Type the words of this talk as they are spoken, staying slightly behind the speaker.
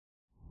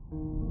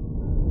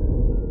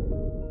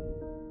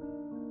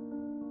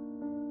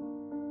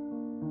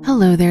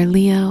Hello there,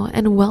 Leo,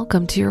 and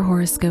welcome to your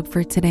horoscope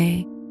for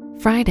today,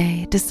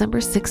 Friday, December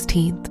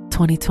 16th,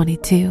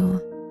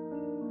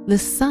 2022. The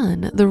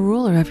Sun, the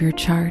ruler of your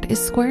chart,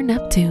 is square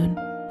Neptune,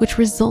 which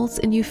results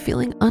in you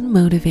feeling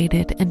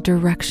unmotivated and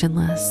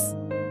directionless.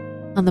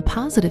 On the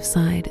positive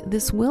side,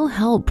 this will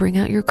help bring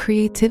out your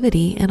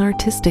creativity and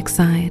artistic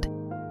side.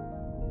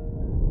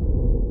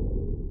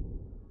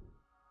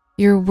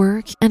 Your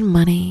work and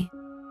money.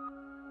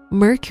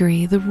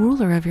 Mercury, the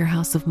ruler of your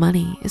house of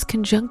money, is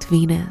conjunct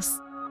Venus,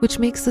 which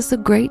makes this a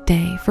great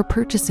day for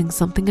purchasing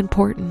something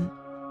important.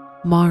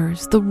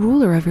 Mars, the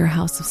ruler of your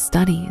house of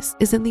studies,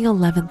 is in the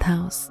 11th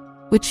house,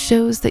 which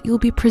shows that you'll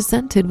be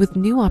presented with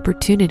new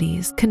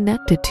opportunities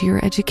connected to your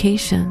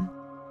education.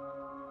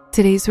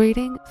 Today's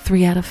rating,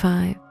 3 out of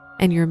 5,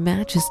 and your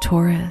match is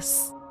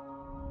Taurus.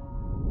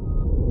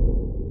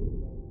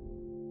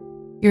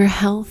 Your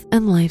health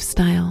and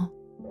lifestyle.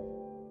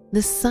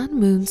 The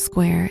Sun-Moon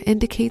square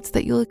indicates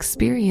that you'll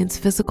experience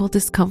physical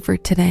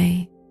discomfort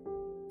today.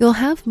 You'll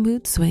have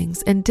mood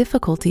swings and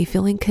difficulty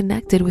feeling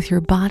connected with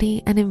your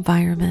body and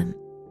environment.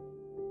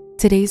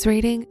 Today's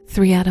rating,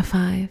 3 out of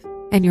 5,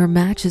 and your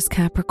match is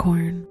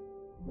Capricorn.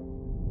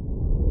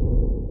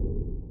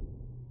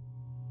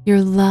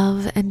 Your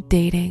love and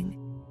dating.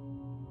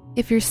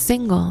 If you're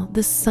single,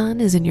 the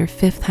Sun is in your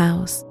 5th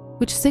house,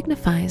 which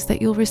signifies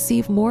that you'll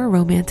receive more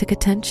romantic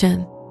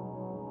attention.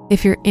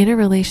 If you're in a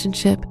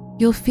relationship,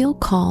 you'll feel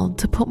called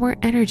to put more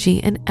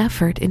energy and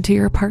effort into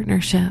your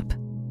partnership.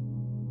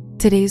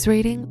 Today's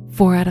rating,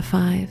 4 out of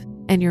 5,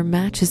 and your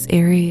match is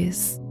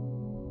Aries.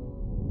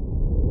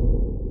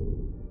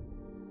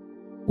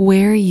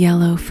 Wear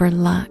yellow for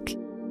luck.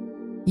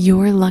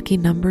 Your lucky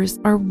numbers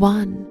are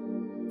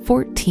 1,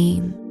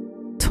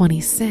 14,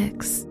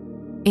 26,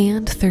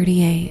 and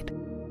 38.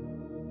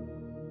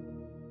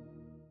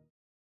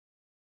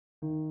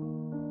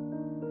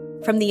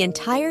 From the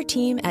entire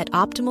team at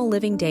Optimal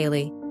Living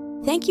Daily,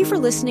 thank you for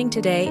listening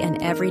today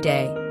and every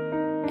day.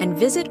 And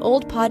visit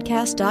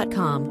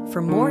oldpodcast.com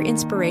for more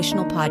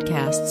inspirational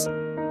podcasts.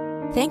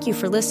 Thank you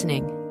for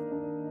listening.